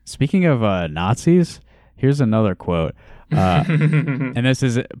Speaking of Nazis, here's another quote. And this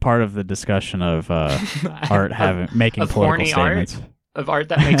is part of the discussion of art making political horny statements. Art? Of art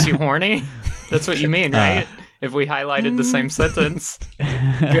that makes you horny? That's what you mean, right? If we highlighted the same sentence.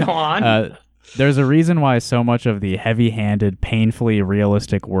 Go on. There's a reason why so much of the heavy-handed, painfully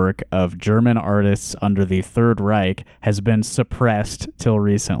realistic work of German artists under the Third Reich has been suppressed till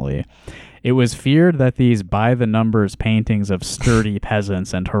recently. It was feared that these by-the-numbers paintings of sturdy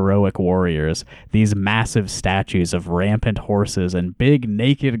peasants and heroic warriors, these massive statues of rampant horses and big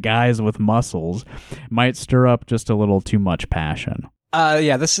naked guys with muscles, might stir up just a little too much passion.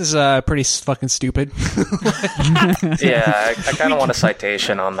 Yeah, this is pretty fucking stupid. Yeah, I kind of want a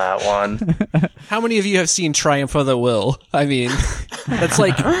citation on that one. How many of you have seen Triumph of the Will? I mean, that's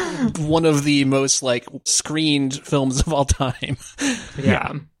like one of the most like screened films of all time.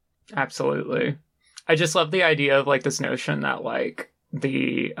 Yeah, absolutely. I just love the idea of like this notion that like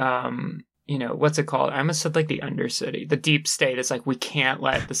the what's it called? I almost said like the Undercity. The deep state is like, we can't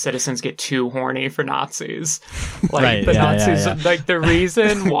let the citizens get too horny for Nazis. Like right, the yeah, Nazis, yeah. like the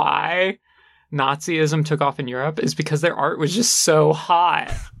reason why Nazism took off in Europe is because their art was just so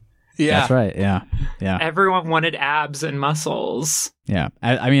hot. Yeah, That's right. Yeah. Everyone wanted abs and muscles. Yeah.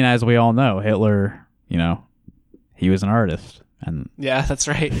 I mean, as we all know, Hitler, he was an artist. And yeah, that's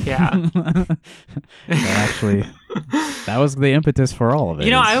right. Yeah. actually, that was the impetus for all of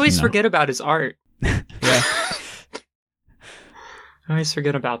it. I always forget about his art. Yeah. I always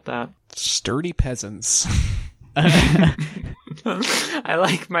forget about that. Sturdy peasants. I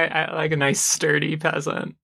like a nice sturdy peasant.